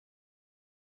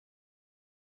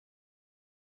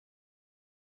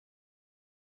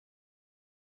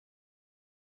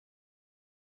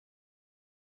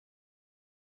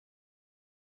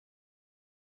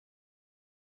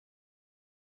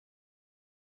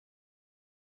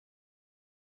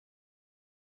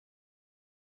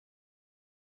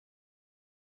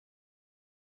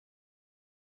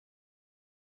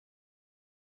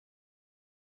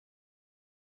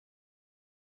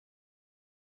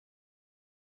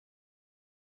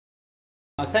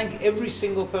I thank every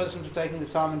single person for taking the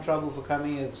time and trouble for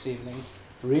coming here this evening.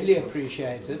 Really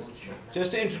appreciate it.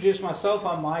 Just to introduce myself,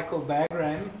 I'm Michael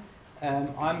Bagram.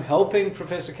 I'm helping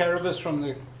Professor Karabus from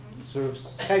the sort of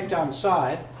Cape Town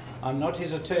side. I'm not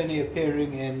his attorney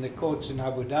appearing in the courts in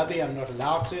Abu Dhabi. I'm not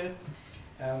allowed to.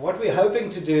 What we're hoping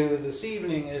to do this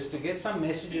evening is to get some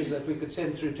messages that we could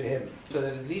send through to him so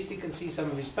that at least he can see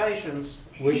some of his patients,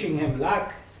 wishing him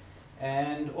luck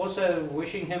and also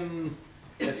wishing him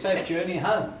a safe journey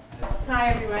home. Hi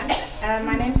everyone,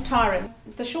 my name's Taryn.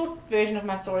 The short version of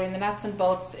my story in the nuts and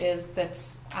bolts is that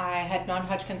I had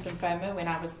non-Hodgkin's lymphoma when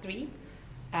I was 3.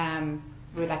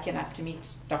 We were lucky enough to meet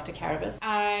Dr. Karabus.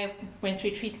 I went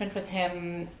through treatment with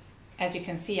him. As you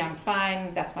can see, I'm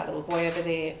fine. That's my little boy over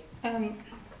there.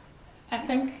 I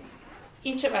think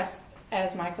each of us,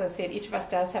 as Michael has said, each of us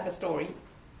does have a story.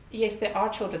 Yes, there are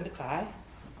children that die,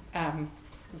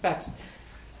 but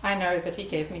I know that he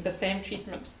gave me the same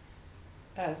treatment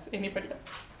as anybody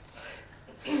else.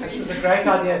 This was a great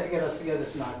idea to get us together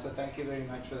tonight, so thank you very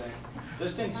much for that.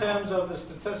 Just in terms of the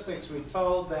statistics, we're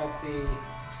told that the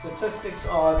statistics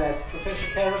are that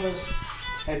Professor Karabus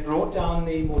had brought down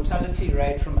the mortality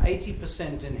rate from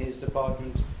 80% in his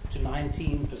department to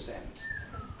 19%,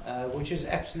 which is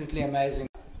absolutely amazing.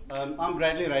 I'm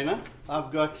Bradley Rayner.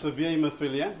 I've got severe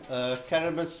hemophilia.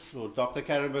 Karabus, or Dr.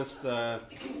 Karabus,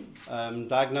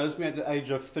 diagnosed me at the age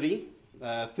of 3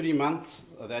 months,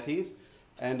 that is.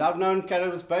 And I've known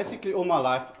Karabus basically all my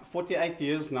life, 48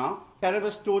 years now.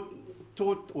 Karabus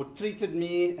taught or treated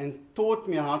me and taught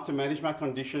me how to manage my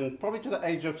condition probably to the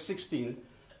age of 16,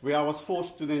 where I was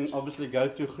forced to then obviously go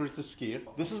to Grooteskuur.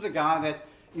 This is a guy that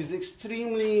is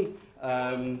extremely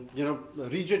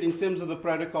rigid in terms of the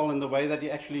protocol and the way that he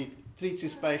actually treats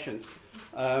his patients.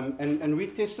 And we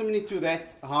testimony to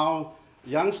that, how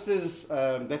youngsters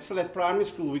that still at primary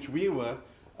school, which we were,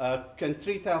 can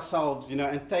treat ourselves,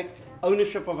 and take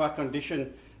ownership of our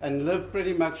condition and live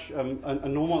pretty much a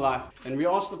normal life. And we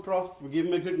asked the Prof, we give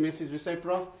him a good message, we say,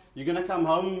 Prof, you're going to come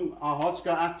home, our hearts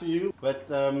go out to you, but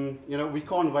we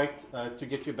can't wait to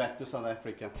get you back to South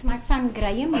Africa. It's my son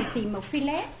Graham, he's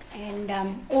hemophiliac, and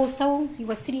also he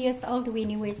was 3 years old when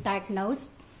he was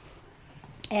diagnosed.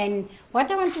 And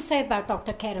what I want to say about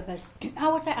Dr. Karabus, I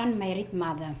was an unmarried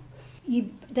mother.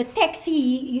 He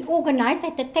organized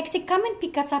that the taxi come and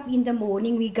pick us up in the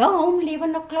morning. We go home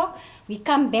 11 o'clock, we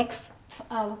come back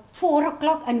 4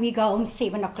 o'clock and we go home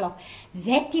 7 o'clock.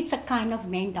 That is the kind of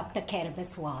man Dr.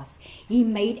 Karabus was. He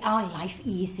made our life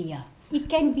easier. It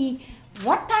can be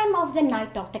what time of the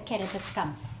night Dr. Karabus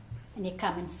comes. And they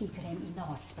come and see Graham in the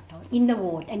hospital, in the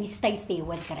ward, and he stays there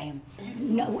with Graham.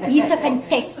 No, he's a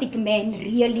fantastic man,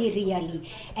 really, really.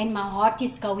 And my heart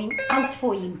is going out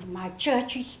for him. My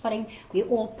church is praying, we're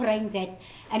all praying that,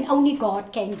 and only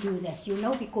God can do this,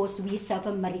 because we serve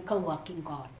a miracle-working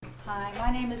God. Hi, my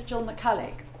name is Jill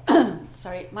McCulloch.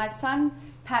 Sorry, my son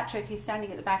Patrick, who's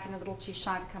standing at the back and a little too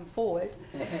shy to come forward,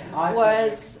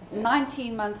 was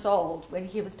 19 months old when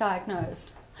he was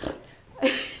diagnosed.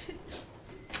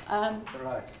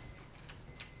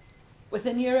 With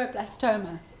a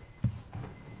neuroblastoma,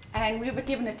 and we were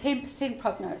given a 10%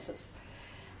 prognosis.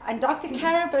 And Dr.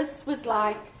 Karabus was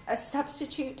like a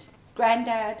substitute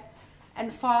granddad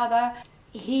and father.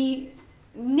 He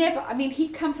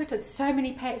comforted so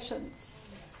many patients,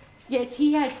 yet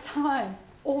he had time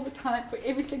all the time for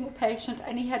every single patient,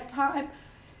 and he had time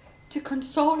to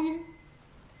console you,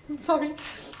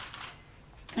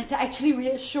 and to actually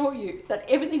reassure you that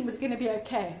everything was going to be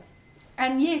okay.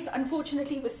 And yes,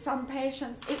 unfortunately with some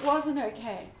patients it wasn't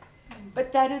okay,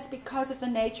 but that is because of the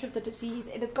nature of the disease.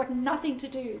 It has got nothing to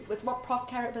do with what Prof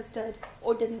Karabus did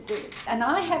or didn't do. And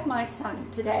I have my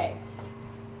son today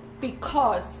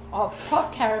because of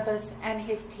Prof Karabus and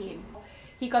his team.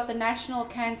 He got the National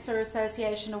Cancer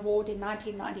Association Award in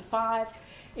 1995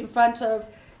 in front of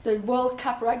the World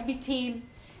Cup rugby team.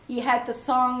 He had the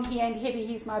song, He Ain't Heavy,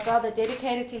 He's My Brother,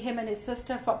 dedicated to him and his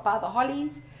sister by the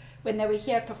Hollies when they were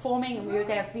here performing, and we were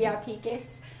there VIP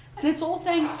guests. And it's all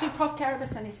thanks to Prof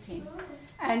Karabus and his team.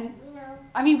 And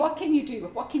I mean, what can you do?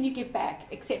 What can you give back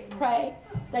except pray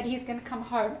that he's going to come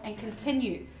home and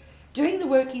continue doing the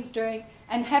work he's doing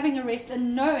and having a rest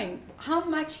and knowing how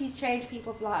much he's changed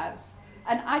people's lives.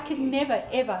 And I can never,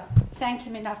 ever thank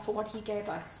him enough for what he gave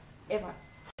us, ever.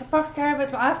 Prof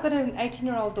Karabus, I've got an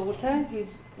 18-year-old daughter who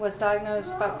was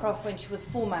diagnosed by Prof when she was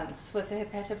 4 months with a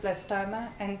hepatoblastoma,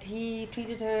 and he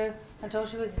treated her until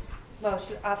she was,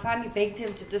 I finally begged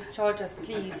him to discharge us,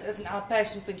 please, as an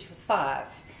outpatient when she was 5.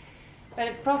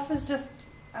 But Prof is just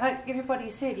like everybody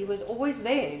said, he was always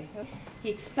there. He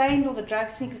explained all the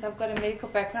drugs to me because I've got a medical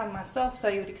background myself, so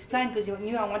he would explain because he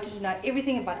knew I wanted to know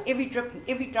everything about every drip and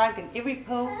every drug and every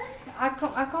pill. I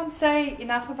can't say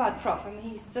enough about Prof. I mean,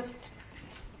 he's just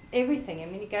everything. I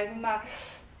mean, he gave me my...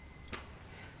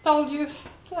 Told you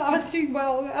I was doing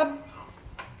well.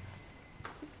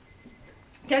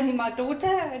 Gave me my daughter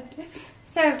and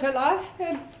saved her life.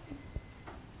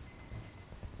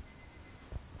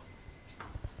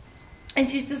 And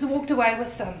she just walked away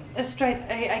with a straight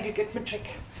A aggregate matric.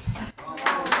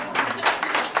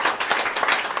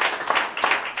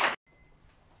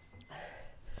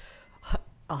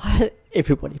 Hi,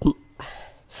 everybody.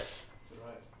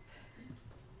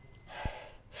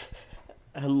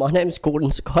 My name is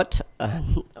Gordon Scott.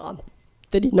 I'm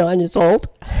 39 years old.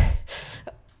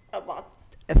 About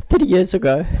 30 years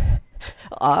ago,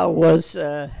 I was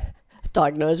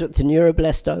diagnosed with a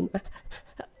neuroblastoma.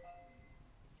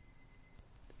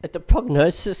 The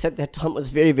prognosis at that time was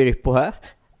very, very poor,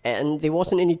 and there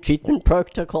wasn't any treatment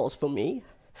protocols for me.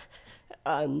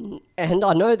 And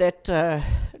I know that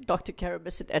Dr.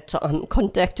 Karabus at that time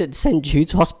contacted St.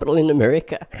 Jude's Hospital in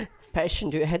America, a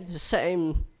patient who had the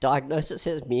same diagnosis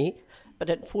as me, but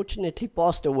unfortunately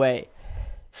passed away.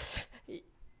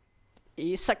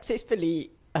 He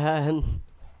successfully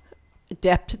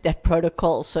adapted that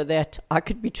protocol so that I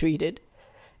could be treated,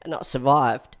 and I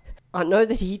survived. I know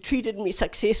that he treated me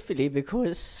successfully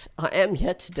because I am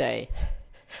here today,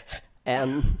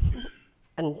 and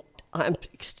I'm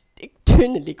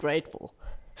eternally grateful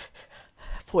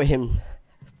for him,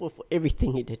 for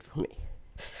everything he did for me.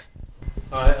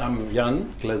 Hi, I'm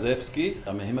Jan Glazewski.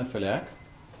 I'm a hemophiliac.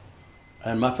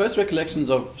 And my first recollections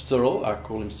of Cyril, I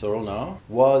call him Cyril now,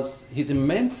 was his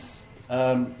immense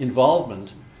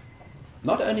involvement,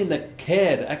 not only in the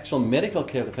care, the actual medical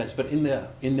care of the patients, but in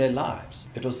their lives.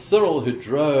 It was Cyril who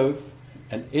drove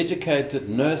and educated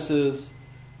nurses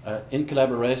in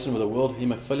collaboration with the World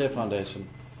Haemophilia Foundation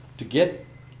to get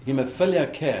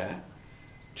haemophilia care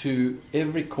to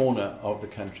every corner of the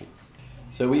country.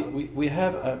 So we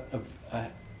have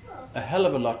a hell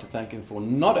of a lot to thank him for,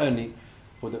 not only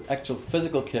for the actual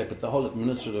physical care, but the whole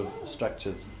administrative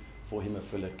structures for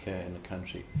haemophilia care in the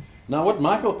country. Now, what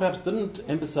Michael perhaps didn't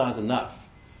emphasize enough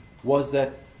was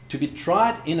that to be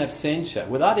tried in absentia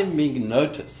without even being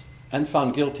noticed and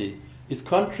found guilty is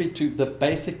contrary to the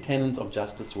basic tenets of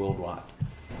justice worldwide.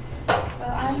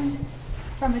 Well,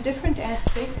 from a different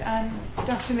aspect, I'm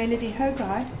Dr. Melody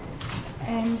Hogard,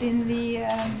 and in the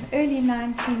early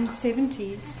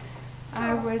 1970s,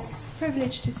 I was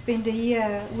privileged to spend a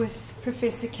year with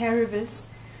Professor Karabus,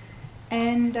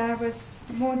 and I was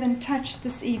more than touched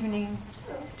this evening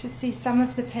to see some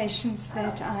of the patients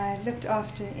that I looked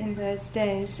after in those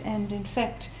days. And in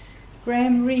fact,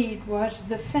 Graham Reed was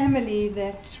the family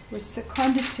that was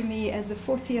seconded to me as a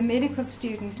fourth-year medical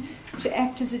student to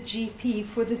act as a GP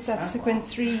for the subsequent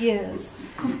 3 years.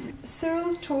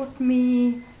 Cyril taught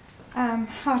me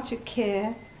how to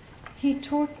care. He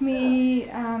taught me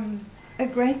a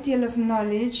great deal of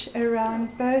knowledge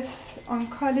around both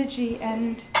oncology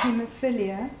and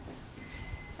hemophilia.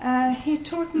 He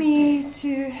taught me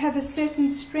to have a certain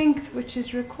strength which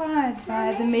is required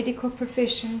by the medical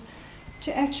profession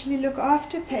to actually look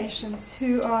after patients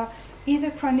who are either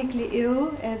chronically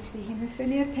ill, as the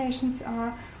hemophilia patients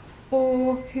are,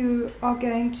 or who are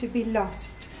going to be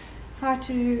lost. How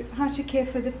to care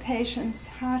for the patients,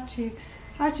 how to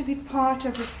be part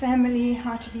of a family,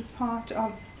 how to be part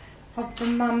of the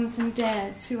mums and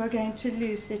dads who are going to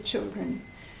lose their children.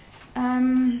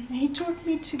 He taught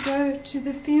me to go to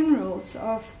the funerals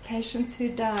of patients who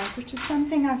died, which is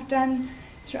something I've done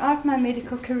throughout my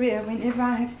medical career whenever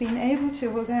I have been able to,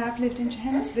 although I've lived in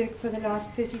Johannesburg for the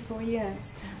last 34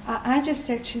 years. I'm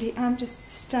just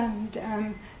stunned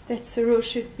that Cyril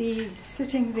should be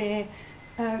sitting there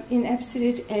in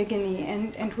absolute agony,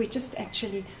 and we just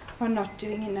actually are not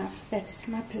doing enough. That's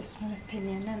my personal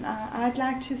opinion, and I'd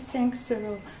like to thank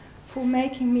Cyril for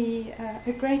making me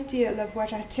a great deal of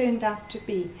what I turned out to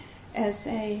be as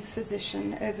a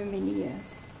physician over many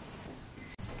years.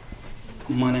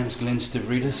 My name's Glenn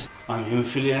Stavridis. I'm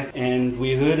hemophiliac, and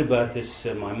we heard about this,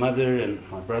 my mother and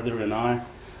my brother and I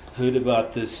heard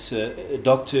about this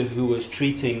doctor who was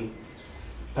treating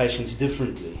patients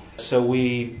differently. So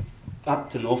we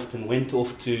upped and offed and went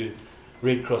off to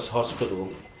Red Cross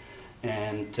Hospital,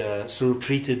 and Cyril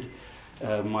treated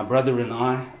my brother and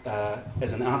I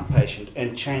as an outpatient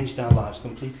and changed our lives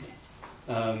completely.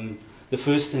 The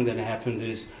first thing that happened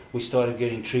is we started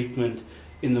getting treatment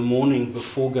in the morning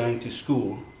before going to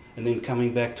school, and then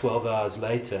coming back 12 hours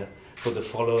later for the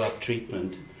follow-up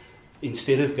treatment,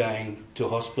 instead of going to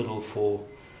hospital for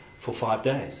for 5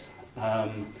 days.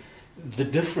 The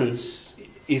difference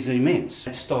is immense.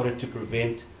 It started to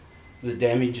prevent the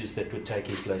damages that were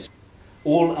taking place,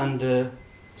 all under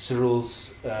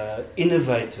Cyril's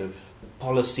innovative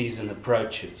policies and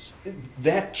approaches.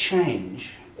 That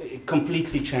change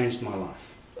completely changed my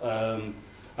life.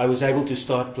 I was able to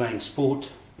start playing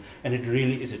sport, and it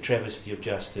really is a travesty of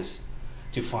justice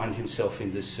to find himself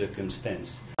in this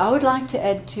circumstance. I would like to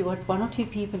add to what one or two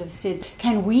people have said.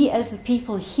 Can we as the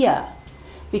people here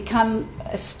become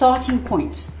a starting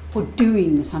point for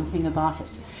doing something about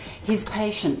it? His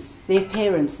patients, their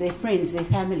parents, their friends, their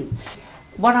family.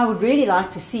 What I would really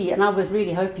like to see, and I was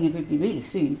really hoping it would be really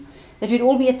soon, that we'd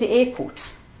all be at the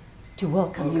airport to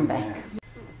welcome him back.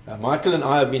 Michael and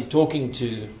I have been talking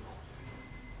to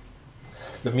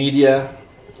the media,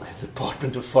 the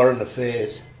Department of Foreign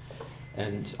Affairs,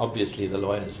 and obviously the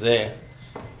lawyers there.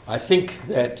 I think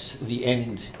that the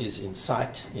end is in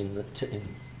sight in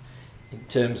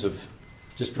terms of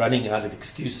just running out of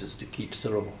excuses to keep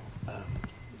Cyril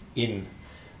in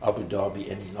Abu Dhabi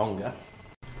any longer.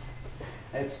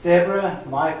 It's Deborah,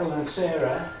 Michael and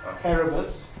Sarah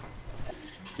Karabus.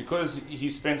 Because he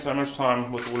spent so much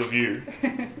time with all of you,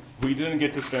 we didn't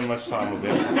get to spend much time with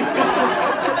him.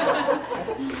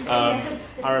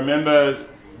 I remember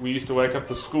we used to wake up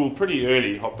for school pretty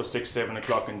early, 6:30, 7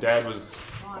 o'clock, and Dad was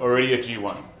already at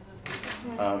G1.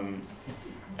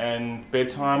 And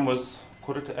bedtime was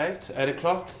 7:45, 8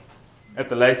 o'clock, at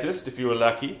the latest, if you were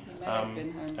lucky.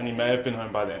 And he may have been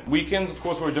home by then. Weekends, of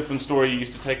course, were a different story. He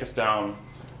used to take us down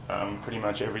pretty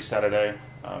much every Saturday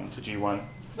to G1.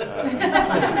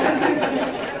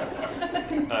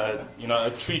 You know,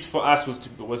 a treat for us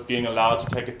was being allowed to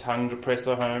take a tongue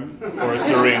depressor home or a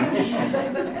syringe.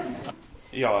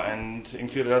 Yeah, and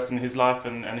included us in his life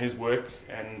and his work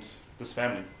and this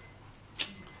family.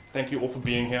 Thank you all for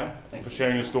being here and for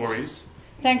sharing your stories.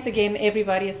 Thanks again,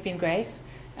 everybody. It's been great.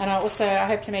 And I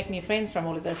hope to make new friends from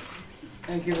all of this.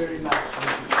 Thank you very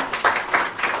much.